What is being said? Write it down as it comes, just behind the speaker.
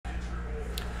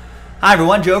Hi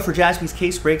everyone, Joe for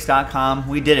JaspysCaseBreaks.com.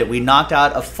 We did it. We knocked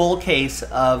out a full case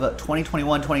of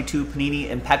 2021-22 Panini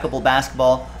Impeccable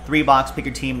Basketball 3-box pick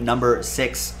your team number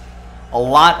 6. A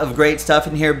lot of great stuff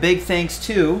in here. Big thanks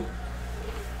to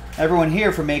everyone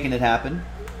here for making it happen.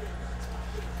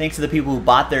 Thanks to the people who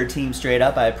bought their team straight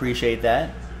up. I appreciate that.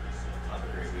 Have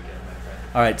a great weekend, my friend.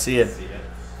 All right, see ya. See ya.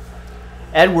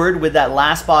 Edward with that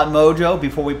last spot mojo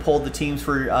before we pulled the teams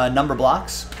for number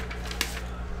blocks.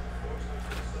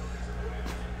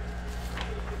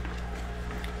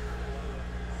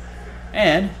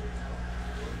 And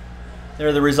there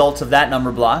are the results of that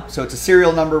number block. So it's a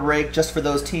serial number break just for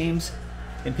those teams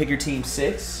in Pick Your Team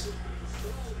 6.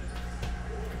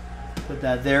 Put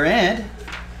that there, and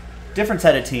different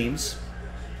set of teams.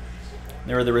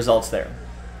 There are the results there.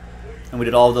 And we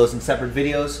did all of those in separate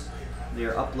videos. They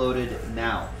are uploaded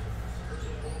now.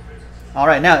 All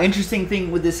right, now interesting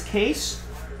thing with this case,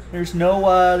 there's no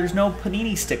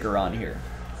Panini sticker on here.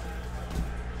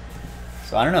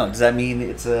 So I don't know. Does that mean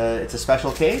it's a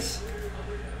special case,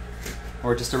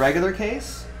 or just a regular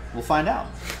case? We'll find out.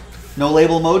 No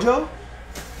label mojo.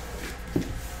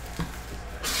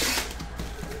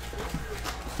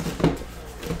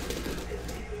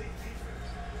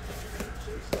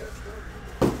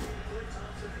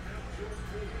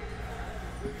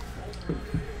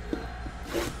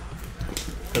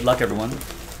 Good luck, everyone.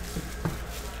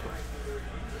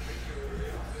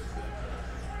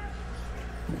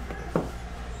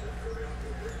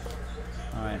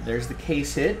 All right, there's the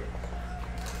case hit.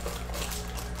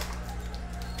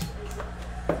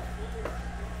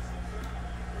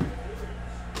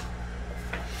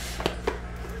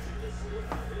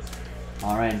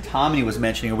 All right, and Tommy was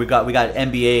mentioning we got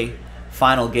NBA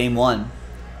final game 1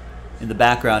 in the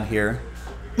background here.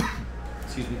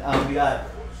 Excuse me. We got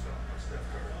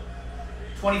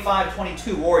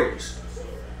 25-22 Warriors.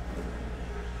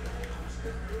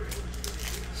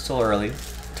 Still early.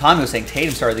 Tommy was saying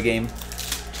Tatum started the game.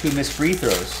 2 missed free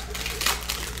throws.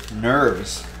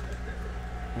 Nerves.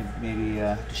 Maybe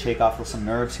to shake off with some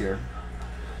nerves here.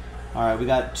 All right, we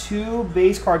got 2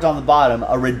 base cards on the bottom,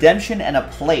 a redemption and a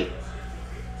plate.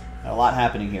 Got a lot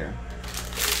happening here.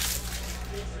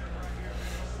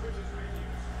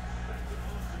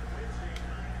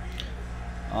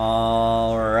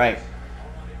 All right.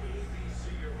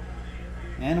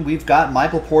 And we've got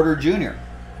Michael Porter Jr.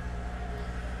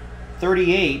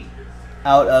 38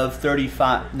 out of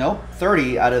 35. Nope,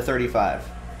 30 out of 35.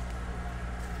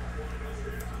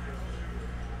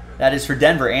 That is for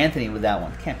Denver. Anthony with that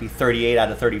one. Can't be 38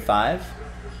 out of 35.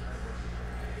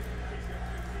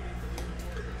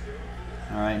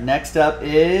 All right, next up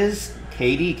is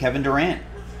KD, Kevin Durant.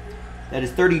 That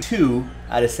is 32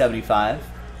 out of 75.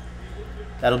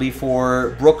 That'll be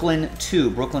for Brooklyn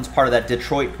 2. Brooklyn's part of that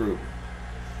Detroit group.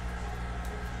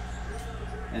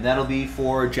 And that'll be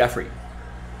for Jeffrey.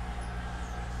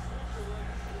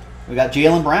 We got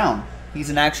Jaylen Brown. He's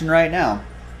in action right now.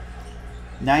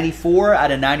 94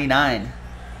 out of 99.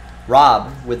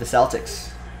 Rob with the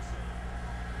Celtics.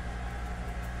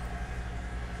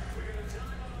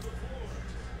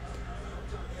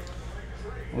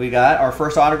 We got our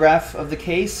first autograph of the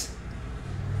case.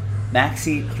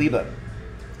 Maxi Kleber.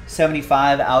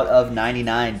 75 out of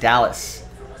 99. Dallas.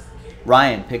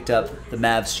 Ryan picked up the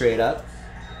Mavs straight up.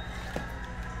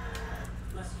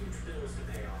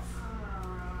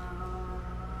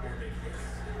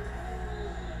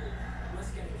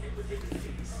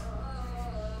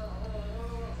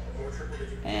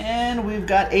 And we've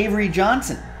got Avery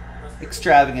Johnson,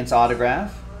 extravagance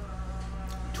autograph,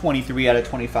 23 out of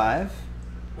 25.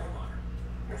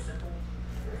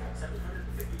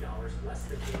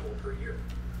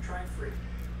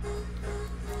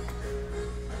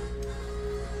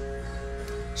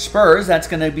 Spurs, that's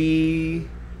going to be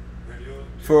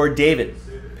for David.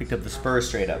 Picked up the Spurs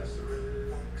straight up.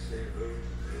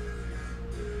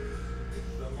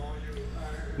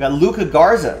 We got Luka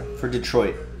Garza for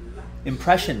Detroit.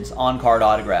 Impressions on-card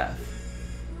autograph.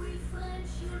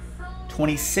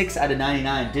 26 out of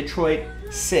 99. Detroit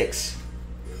 6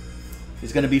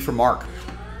 is going to be for Mark.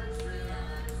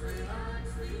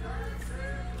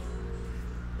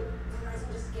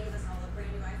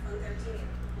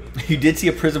 You did see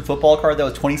a Prism football card that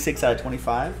was 26 out of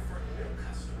 25?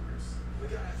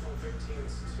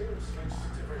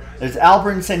 There's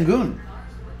Alperen Sengun.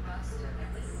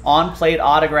 On-plate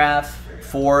autograph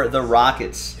for the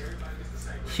Rockets.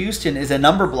 Houston is a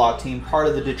number block team, part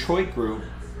of the Detroit group.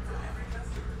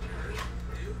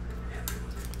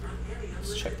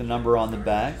 Let's check the number on the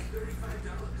back.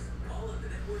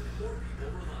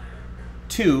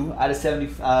 2 out of 70,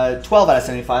 12 out of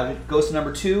 75. It goes to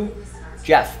number 2,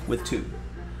 Jeff with 2.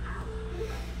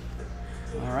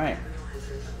 All right.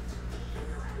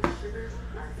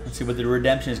 Let's see what the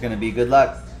redemption is going to be. Good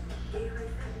luck.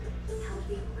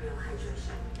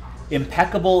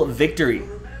 Impeccable Victory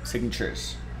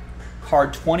signatures.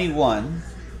 Card 21.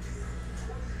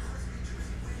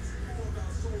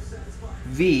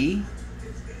 V-I-N-C-E.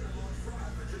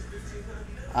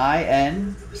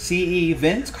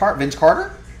 Vince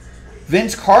Carter?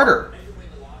 Vince Carter.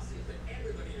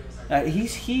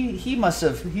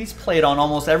 He's played on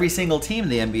almost every single team in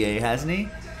the NBA, hasn't he?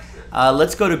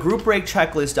 Let's go to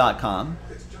groupbreakchecklist.com.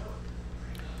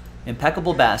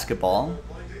 Impeccable Basketball.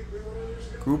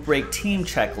 Group Break Team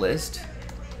Checklist.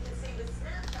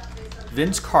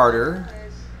 Vince Carter.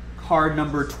 Card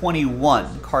number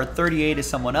 21. Card 38 is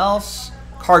someone else.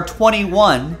 Card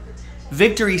 21.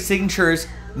 Victory signatures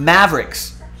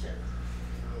Mavericks.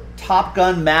 Top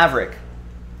Gun Maverick.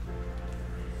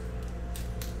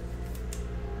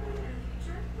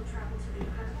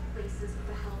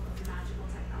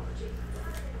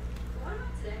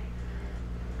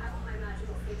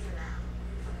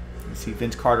 You see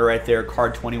Vince Carter right there,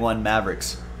 card 21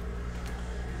 Mavericks.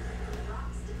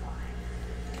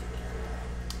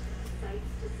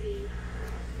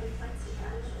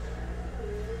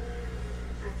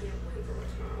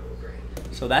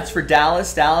 So that's for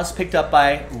Dallas. Dallas picked up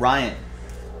by Ryan.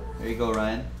 There you go,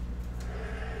 Ryan.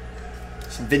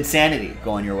 Some Vinsanity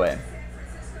going your way.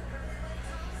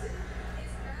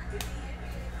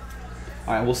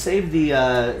 All right, we'll save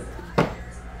the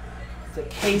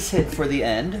case hit for the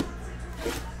end.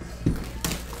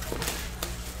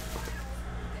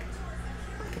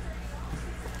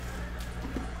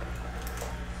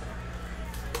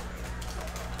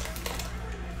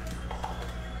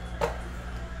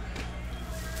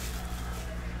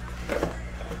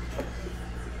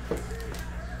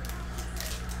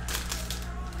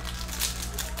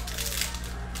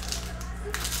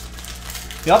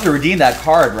 You'll have to redeem that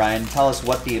card, Ryan. Tell us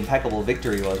what the Impeccable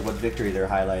Victory was, what victory they're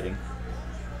highlighting.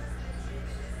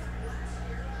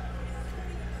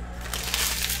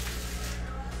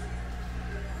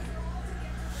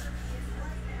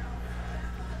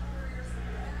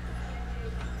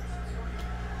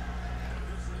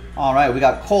 All right, we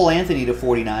got Cole Anthony to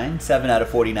 49, 7 out of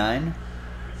 49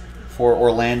 for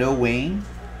Orlando. Wayne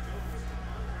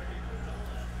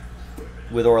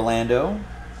with Orlando.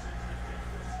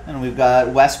 And we've got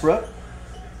Westbrook,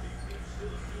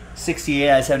 68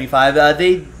 out of 75.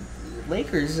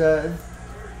 Lakers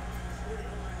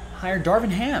hired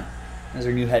Darvin Ham as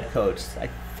their new head coach. I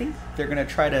think they're going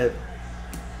to try to.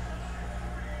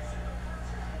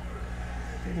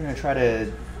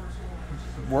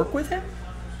 Work with him,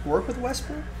 work with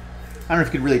Westbrook. I don't know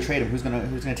if you could really trade him. Who's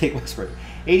gonna take Westbrook?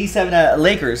 87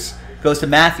 Lakers goes to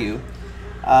Matthew,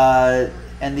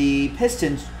 and the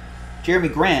Pistons, Jeremy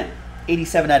Grant.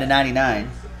 87 out of 99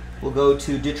 will go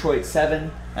to Detroit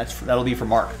 7. That'll be for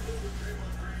Mark.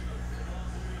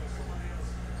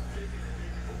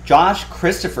 Josh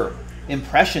Christopher,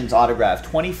 Impressions autograph,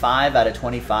 25 out of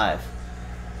 25.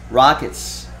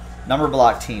 Rockets, number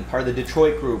block team, part of the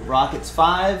Detroit group. Rockets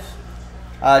 5.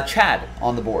 Chad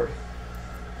on the board.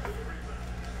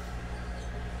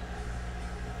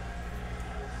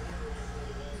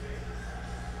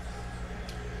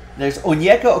 There's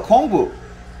Onyeka Okongwu.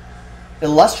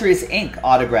 Illustrious Ink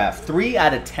autograph, 3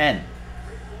 out of 10.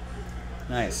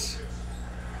 Nice.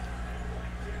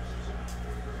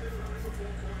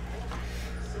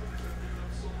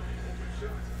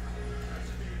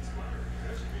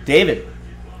 David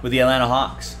with the Atlanta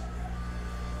Hawks.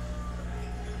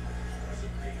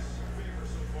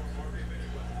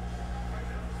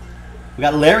 We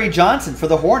got Larry Johnson for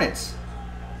the Hornets.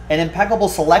 An impeccable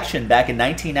selection back in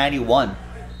 1991.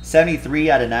 73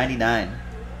 out of 99.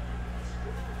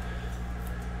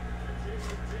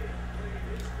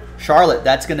 Charlotte,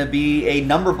 that's going to be a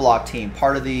number block team,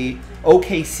 part of the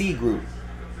OKC group.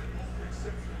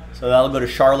 So that'll go to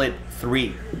Charlotte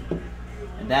 3.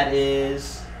 And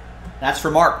that's for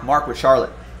Mark. Mark with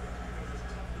Charlotte.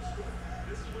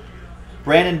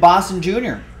 Brandon Boston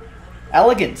Jr.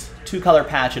 Elegant, 2-color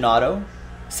patch and auto.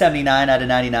 79 out of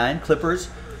 99. Clippers,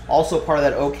 also part of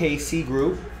that OKC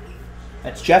group.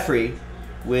 That's Jeffrey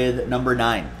with number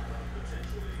 9.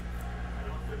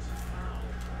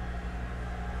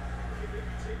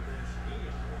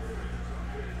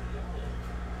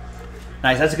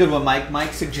 Nice, that's a good one, Mike.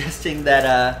 Mike suggesting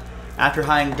that after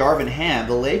hiring Darvin Ham,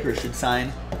 the Lakers should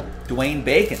sign Dwayne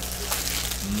Bacon.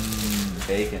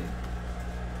 Bacon.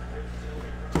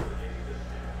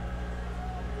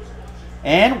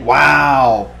 And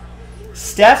wow,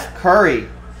 Steph Curry,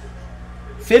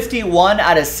 51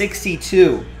 out of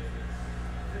 62.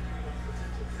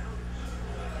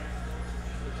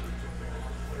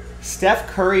 Steph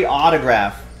Curry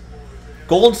autograph.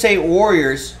 Golden State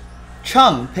Warriors.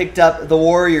 Chung picked up the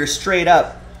Warriors straight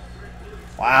up.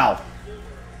 Wow.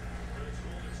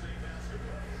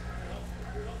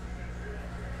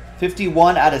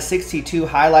 51 out of 62,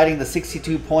 highlighting the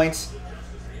 62 points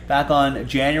back on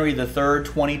January the 3rd,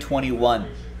 2021.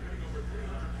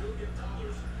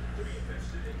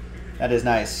 That is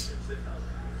nice.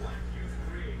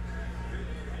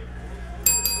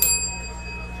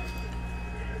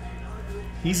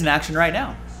 He's in action right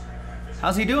now.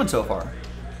 How's he doing so far?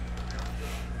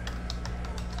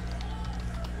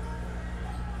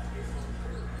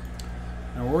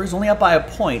 And Warriors only up by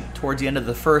a point towards the end of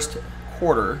the first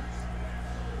quarter.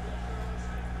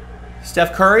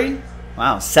 Steph Curry,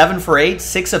 wow, 7 for 8,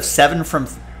 6 of 7 from.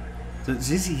 Is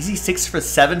he 6 for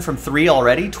 7 from 3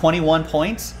 already? 21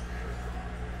 points.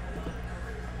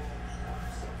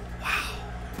 Wow.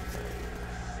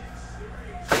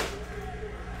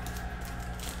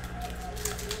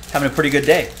 Having a pretty good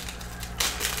day.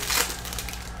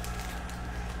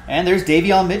 And there's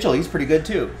Davion Mitchell. He's pretty good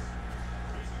too.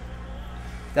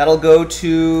 That'll go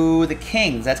to the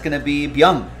Kings. That's going to be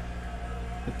Byung.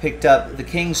 We picked up the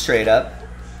Kings straight up.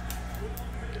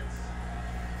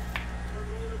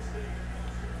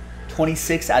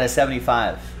 26 out of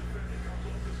 75.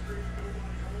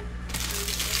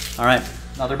 All right,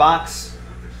 another box.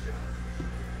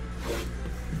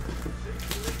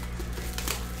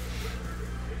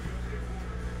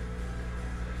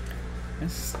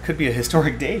 This could be a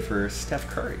historic day for Steph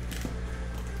Curry.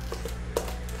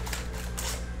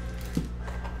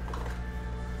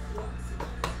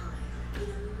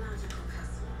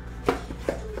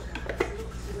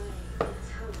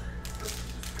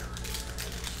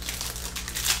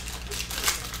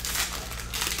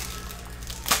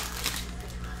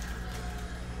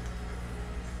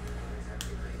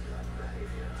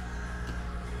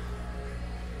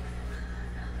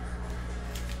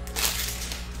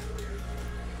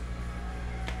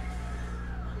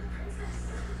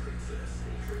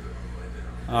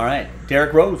 All right,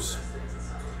 Derrick Rose.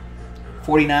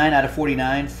 49 out of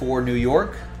 49 for New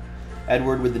York.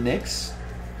 Edward with the Knicks.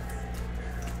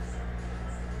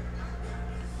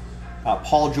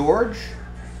 Paul George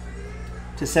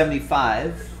to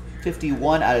 75.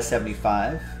 51 out of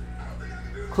 75.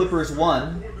 Clippers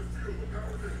 1.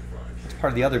 That's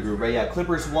part of the other group, right? Yeah,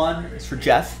 Clippers 1 is for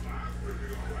Jeff.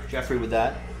 Jeffrey with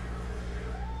that.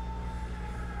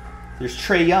 There's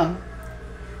Trae Young.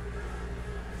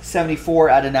 74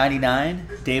 out of 99.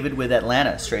 David with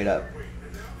Atlanta straight up.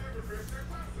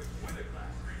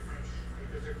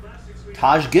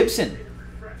 Taj Gibson.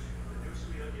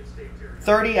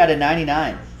 30 out of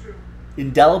 99.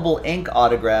 Indelible ink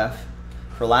autograph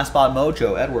for Last Spot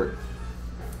Mojo, Edward.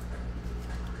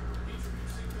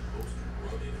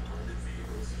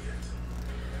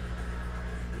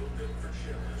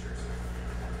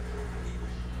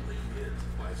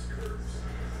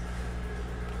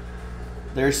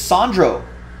 There's Sandro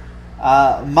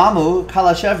Mamu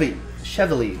Kalashvili.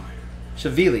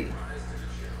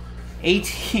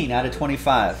 18 out of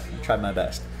 25. I tried my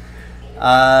best.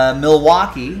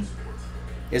 Milwaukee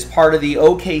is part of the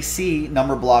OKC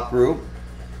number block group.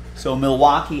 So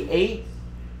Milwaukee 8.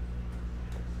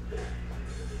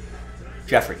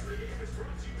 Jeffrey.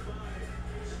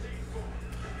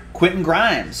 Quentin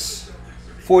Grimes.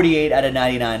 48 out of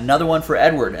 99. Another one for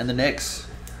Edward and the Knicks.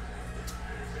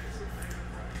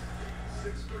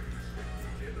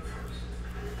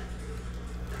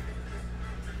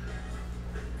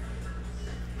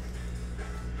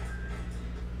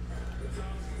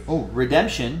 Oh,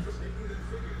 redemption.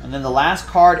 And then the last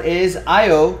card is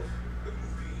Ayo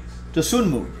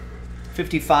Dosunmu.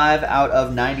 55 out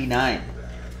of 99.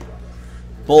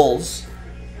 Bulls.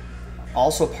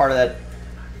 Also part of that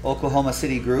Oklahoma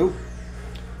City group.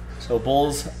 So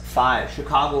Bulls 5.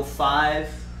 Chicago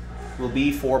 5 will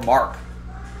be for Mark.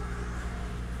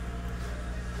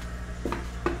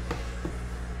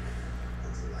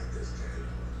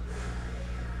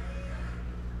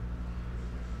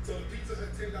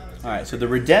 All right, so the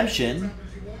redemption,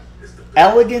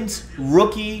 Elegance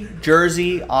Rookie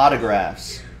Jersey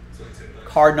Autographs.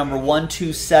 Card number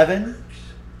 127.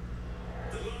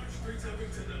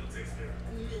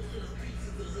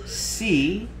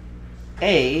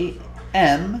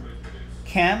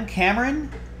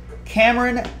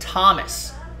 Cameron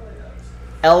Thomas.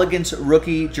 Elegance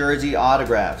Rookie Jersey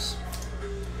Autographs.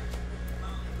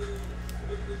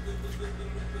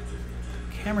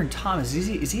 Cameron Thomas,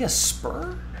 is he a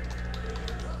Spur?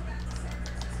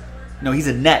 No, he's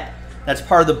a Net. That's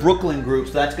part of the Brooklyn group,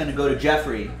 so that's going to go to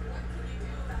Jeffrey.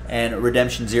 And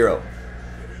redemption 0.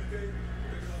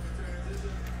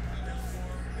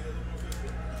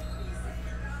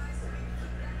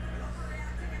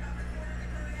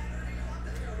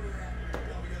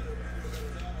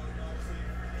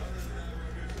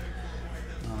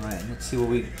 All right, let's see what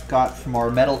we got from our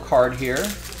metal card here.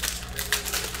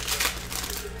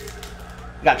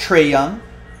 We got Trae Young,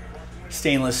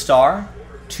 stainless star,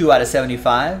 2 out of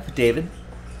 75, David.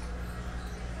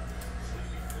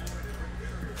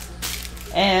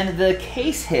 And the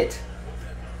case hit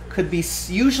could be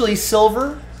usually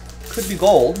silver, could be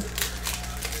gold.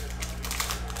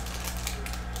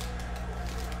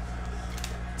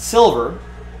 Silver,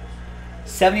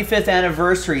 75th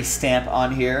anniversary stamp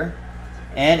on here.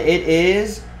 And it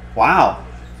is, wow,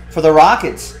 for the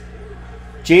Rockets,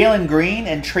 Jalen Green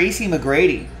and Tracy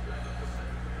McGrady.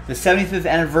 The 75th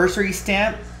anniversary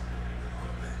stamp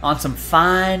on some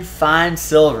fine, fine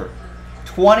silver.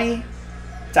 20,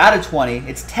 it's out of 20.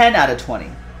 It's 10 out of 20.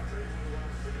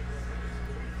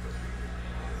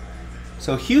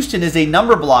 So Houston is a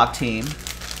number block team.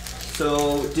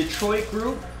 So Detroit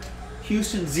group,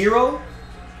 Houston 0,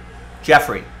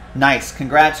 Jeffrey. Nice.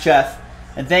 Congrats, Jeff.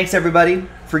 And thanks, everybody,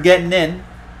 for getting in.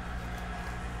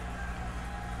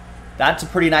 That's a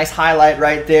pretty nice highlight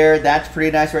right there. That's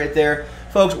pretty nice right there.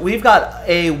 Folks, we've got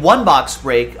a 1-box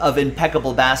break of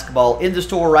Impeccable basketball in the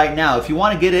store right now. If you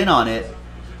want to get in on it,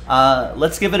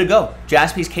 let's give it a go.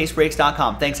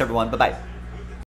 JaspysCaseBreaks.com. Thanks, everyone. Bye-bye.